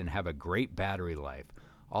compact and have a great battery life.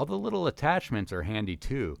 All the little attachments are handy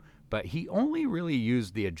too, but he only really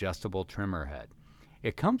used the adjustable trimmer head.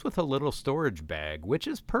 It comes with a little storage bag, which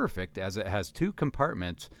is perfect as it has 2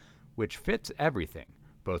 compartments which fits everything,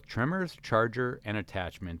 both trimmers, charger, and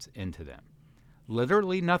attachments into them.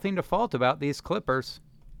 Literally nothing to fault about these clippers."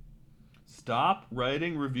 Stop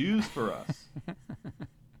writing reviews for us.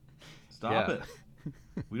 Stop Yeah. it.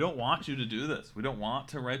 We don't want you to do this. We don't want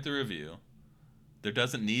to write the review. There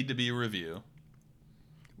doesn't need to be a review.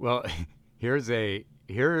 Well, here is a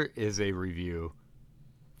review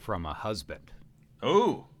from a husband.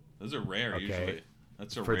 Oh, those are rare Okay. usually.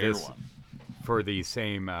 That's a For rare this- one. For the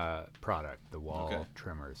same product, the wall Okay.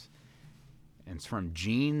 trimmers. And it's from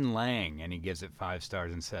Gene Lang, and he gives it 5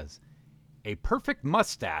 stars and says, "A perfect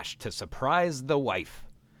mustache to surprise the wife.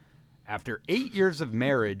 After 8 years of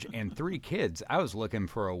marriage and 3 kids, I was looking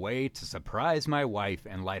for a way to surprise my wife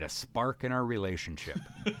and light a spark in our relationship.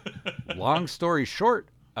 Long story short,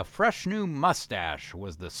 a fresh new mustache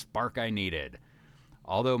was the spark I needed.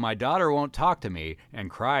 Although my daughter won't talk to me and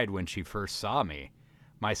cried when she first saw me,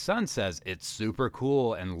 my son says it's super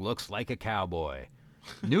cool and looks like a cowboy.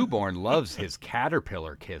 Newborn loves his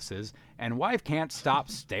caterpillar kisses, and wife can't stop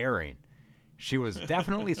staring. She was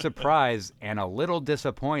definitely surprised and a little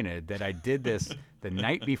disappointed that I did this the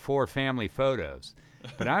night before family photos,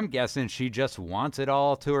 but I'm guessing she just wants it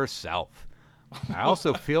all to herself. I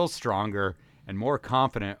also feel stronger and more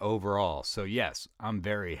confident overall, so yes, I'm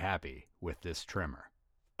very happy with this trimmer."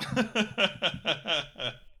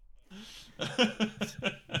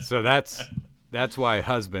 So that's why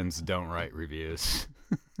husbands don't write reviews.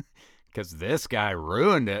 Because this guy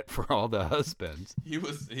ruined it for all the husbands.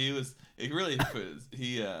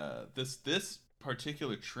 This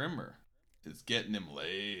particular trimmer is getting him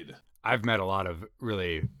laid. I've met a lot of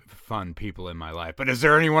really fun people in my life, but is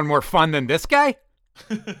there anyone more fun than this guy?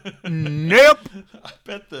 Nope. I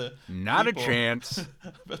bet Not people- a chance.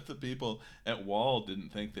 I bet the people at Wall didn't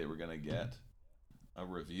think they were going to get a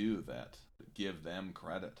review that give them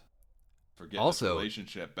credit for getting this Also-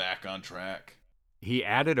 relationship back on track. He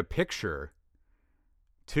added a picture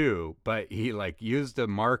too, but he used a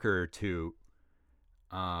marker to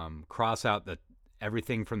cross out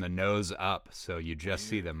everything from the nose up, so you just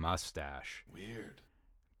see the mustache. Weird.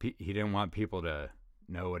 He didn't want people to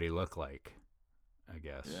know what he looked like, I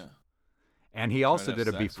guess. Yeah. And he also have did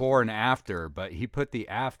a sex with before and after, but he put the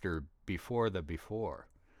after before the before,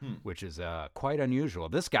 which is quite unusual.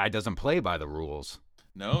 This guy doesn't play by the rules.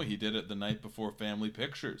 No, he did it the night before family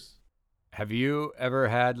pictures. Have you ever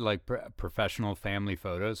had professional family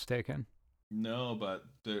photos taken? No, but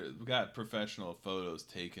we got professional photos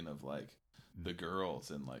taken of the girls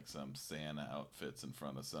in some Santa outfits in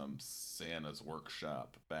front of some Santa's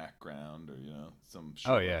workshop background, or some. Shit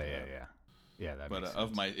Oh like yeah, that. yeah. That But makes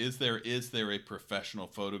of sense. is there a professional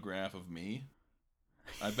photograph of me?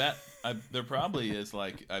 I bet there probably is.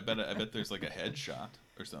 I bet there's a headshot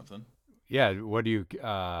or something. Yeah. What do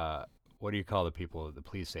you call the people at the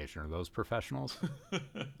police station? Are those professionals?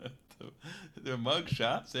 the mug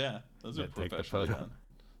shots, yeah, those are That take the professionally photo. done.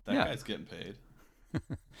 That Yeah. guy's getting paid.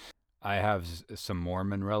 I have some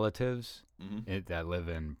Mormon relatives Mhm. that live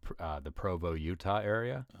in the Provo, Utah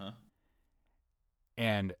area. Uh-huh.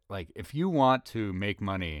 And if you want to make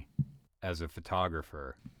money as a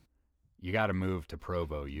photographer, you got to move to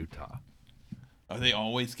Provo, Utah, Are they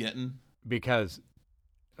always getting? because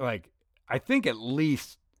I think at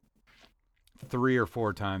least 3 or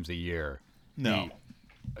 4 times a year, No.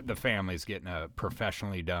 the family's getting a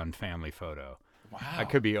professionally done family photo. Wow. I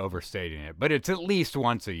could be overstating it, but it's at least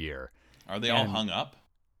once a year. Are they all and- hung up?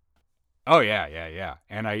 Oh yeah.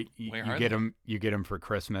 And Where you are get they? them. You get them for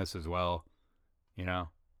Christmas as well.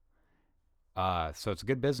 So it's a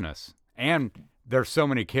good business. And there's so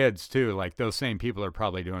many kids too. Like those same people are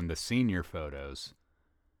probably doing the senior photos.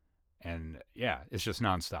 And yeah, it's just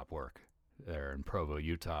nonstop work there in Provo,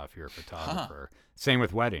 Utah, if you're a photographer. Same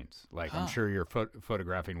with weddings. Like I'm sure you're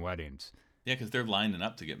photographing weddings. Yeah, because they're lining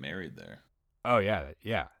up to get married there. Oh yeah,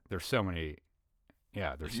 yeah. There's so many.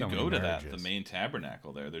 Yeah, there's so many. If you go to marriages. that, the main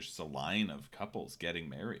tabernacle there, there's just a line of couples getting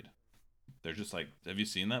married. They're just like, have you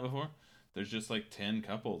seen that before? There's just like 10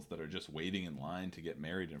 couples that are just waiting in line to get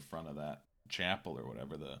married in front of that chapel or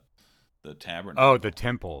whatever, the tabernacle. Oh, the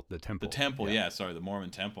temple. The temple, yeah. Sorry, the Mormon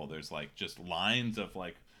temple. There's like just lines of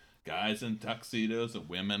like guys in tuxedos and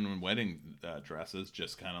women in wedding dresses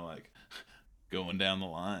just kind of like going down the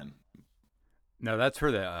line. No, that's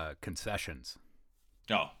for the concessions.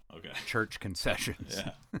 Oh, okay. Church concessions.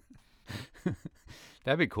 Yeah.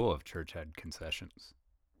 That'd be cool if church had concessions.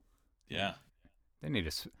 Yeah. They need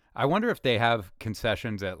to. I wonder if they have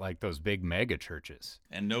concessions at like those big mega churches.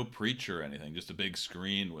 And no preacher or anything, just a big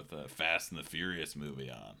screen with a Fast and the Furious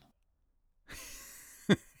movie on.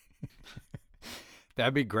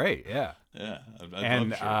 That'd be great. Yeah. Yeah. I'd love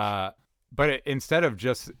church. But instead of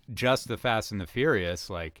just the Fast and the Furious,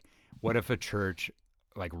 like, what if a church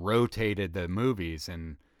like rotated the movies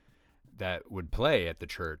and that would play at the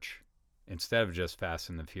church instead of just Fast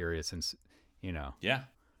and the Furious, and Yeah.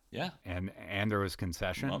 Yeah. And there was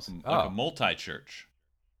concessions. Like a multi-church.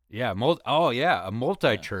 Yeah. A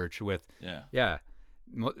multi-church with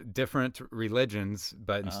different religions,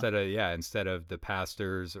 but instead of the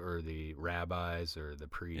pastors or the rabbis or the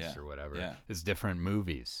priests or whatever, it's different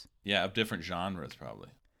movies. Yeah, of different genres probably.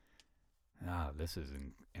 This is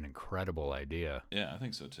an incredible idea. Yeah, I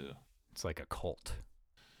think so too. It's like a cult.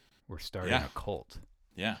 We're starting a cult.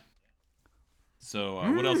 Yeah. So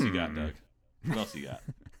what else you got, Doug? What else you got?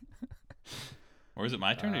 Or is it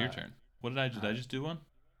my turn or your turn? What did I just do one?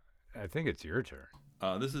 I think it's your turn.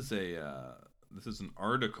 This is an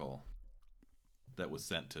article that was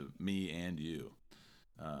sent to me and you.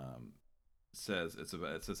 It says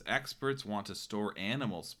experts want to store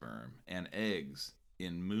animal sperm and eggs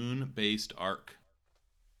in moon-based ark.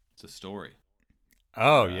 It's a story.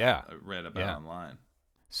 Oh yeah, I read about online.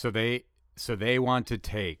 So they want to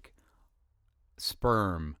take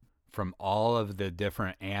sperm from all of the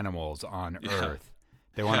different animals on Earth.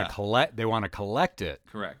 They want to collect. They want to collect it.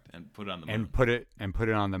 Correct, and put it on the moon. And put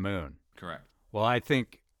it on the moon. Correct. Well, I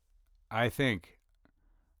think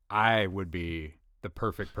I would be the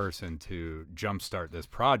perfect person to jumpstart this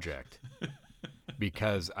project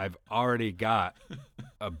because I've already got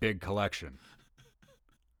a big collection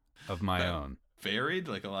of my own. Varied,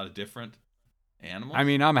 like a lot of different animals. I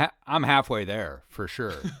mean, I'm halfway there for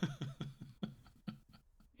sure.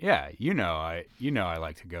 Yeah, I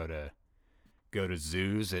like to go to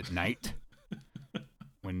zoos at night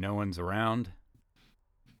when no one's around.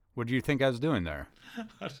 What do you think I was doing there?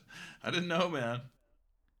 I didn't know, man.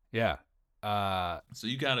 Yeah. So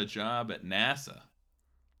you got a job at NASA?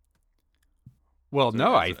 Well,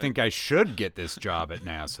 no, I think I should get this job at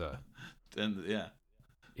NASA.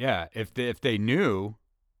 Yeah. If they knew,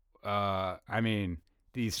 I mean,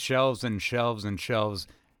 these shelves and shelves and shelves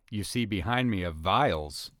you see behind me of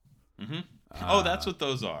vials. Mm-hmm. That's what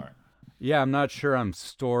those are. Yeah, I'm not sure I'm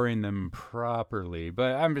storing them properly,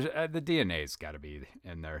 but the DNA's got to be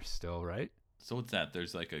in there still, right? So what's that?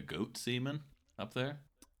 There's like a goat semen up there?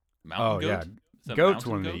 Mountain goat? Yeah. Goat's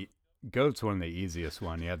one of the easiest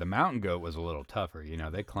one. Yeah, the mountain goat was a little tougher.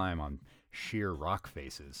 They climb on sheer rock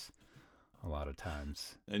faces a lot of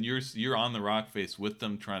times. And you're on the rock face with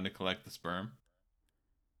them trying to collect the sperm?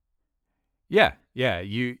 Yeah.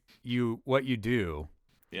 What you do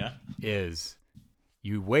is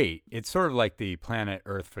you wait. It's sort of like the Planet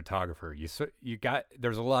Earth photographer.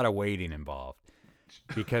 There's a lot of waiting involved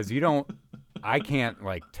because I can't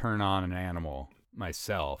like turn on an animal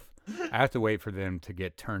myself. I have to wait for them to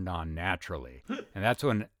get turned on naturally. And that's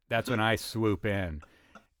when I swoop in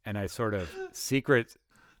and I sort of secret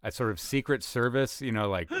service,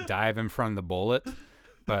 like dive in front of the bullet,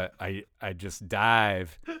 but I just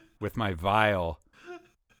dive with my vial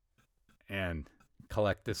and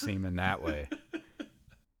collect the semen that way.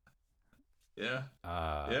 Yeah.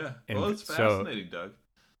 Well, it's fascinating, Doug.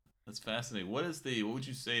 That's fascinating. What would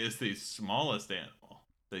you say is the smallest animal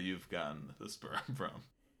that you've gotten the sperm from?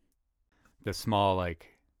 The small,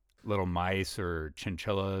 like, little mice or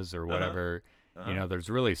chinchillas or whatever. There's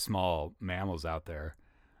really small mammals out there,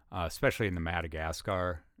 especially in the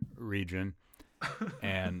Madagascar region.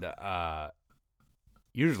 And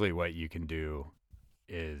usually what you can do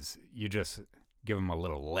is you just give them a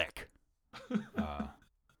little lick.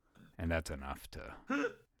 And that's enough to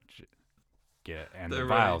get. And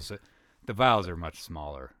the The vials are much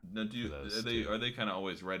smaller. Now, are they kind of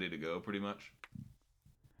always ready to go, pretty much?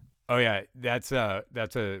 Oh yeah, that's a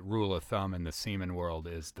rule of thumb in the semen world.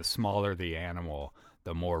 Is the smaller the animal,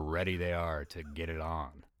 the more ready they are to get it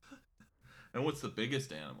on. And what's the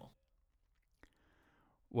biggest animal?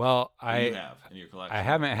 Well, you have in your collection? I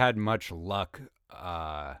haven't had much luck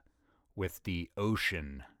with the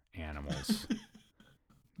ocean animals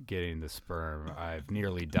getting the sperm. I've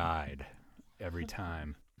nearly died every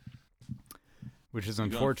time, which is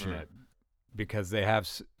unfortunate because they have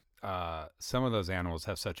some of those animals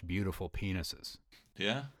have such beautiful penises.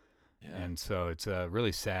 Yeah. And so it's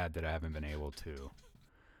really sad that I haven't been able to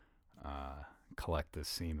collect this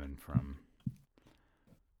semen from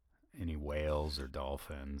any whales or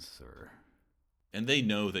dolphins or. And they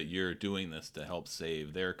know that you're doing this to help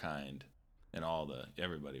save their kind and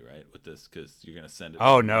everybody, right? With this, because you're gonna send it.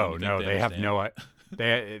 Oh no, they have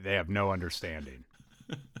they have no understanding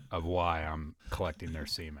of why I'm collecting their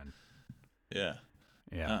semen. Yeah.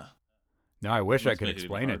 Yeah. Huh. No, I wish I could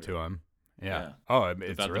explain it to them. Yeah. Oh,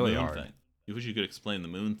 it's really hard. Thing. You wish you could explain the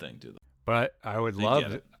moon thing to them. But I would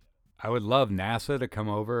love NASA to come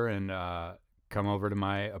over and come over to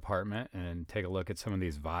my apartment and take a look at some of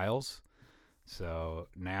these vials. So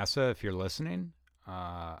NASA, if you're listening,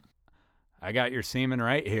 I got your semen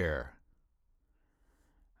right here.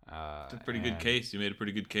 It's a pretty good case. You made a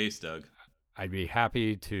pretty good case, Doug. I'd be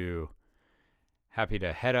happy to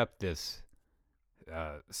head up this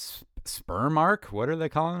sperm arc. What are they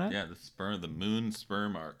calling it? Yeah, the moon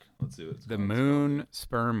sperm arc. Let's see what it's called. The moon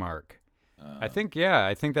sperm arc. I think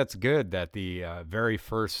that's good that the very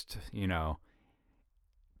first,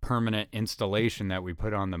 permanent installation that we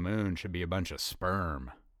put on the moon should be a bunch of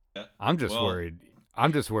sperm. Yeah. I'm just worried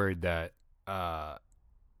that I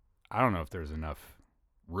don't know if there's enough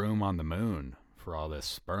room on the moon for all this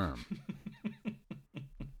sperm.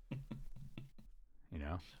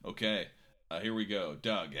 Okay. Here we go.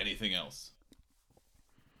 Doug, anything else?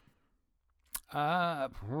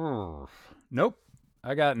 Nope.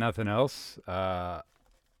 I got nothing else.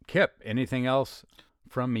 Kip, anything else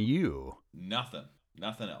from you? Nothing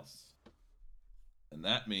else. And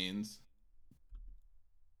that means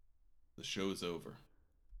the show's over.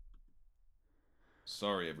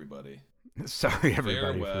 Sorry, everybody. Sorry,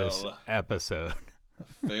 everybody, Farewell. for this episode.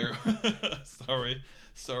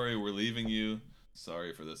 Sorry, we're leaving you.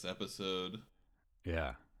 Sorry for this episode.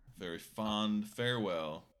 Yeah. Very fond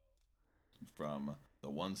farewell from the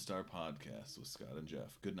One Star Podcast with Scott and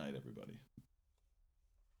Jeff. Good night, everybody.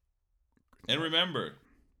 And remember,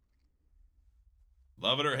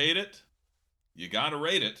 love it or hate it, you gotta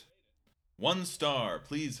rate it. 1 star.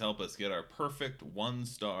 Please help us get our perfect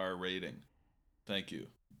 1-star rating. Thank you.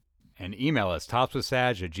 And email us,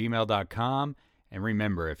 topswithsag@gmail.com. And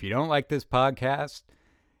remember, if you don't like this podcast,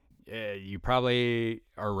 you probably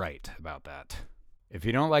are right about that. If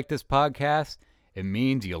you don't like this podcast, it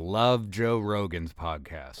means you love Joe Rogan's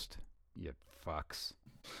podcast. You fucks.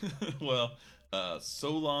 Well,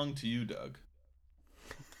 so long to you, Doug.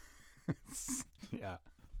 Yeah.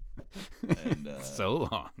 And so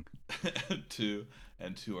long. to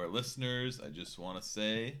our listeners, I just want to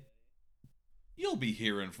say, you'll be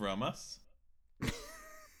hearing from us.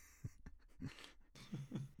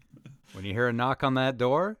 When you hear a knock on that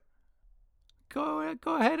door, go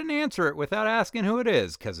ahead and answer it without asking who it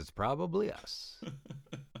is, because it's probably us.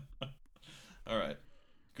 All right.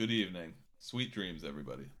 Good evening. Sweet dreams,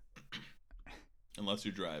 everybody. Unless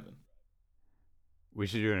you're driving. We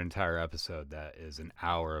should do an entire episode that is an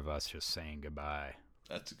hour of us just saying goodbye.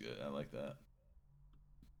 That's good. I like that.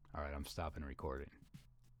 All right, I'm stopping recording.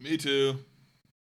 Me too.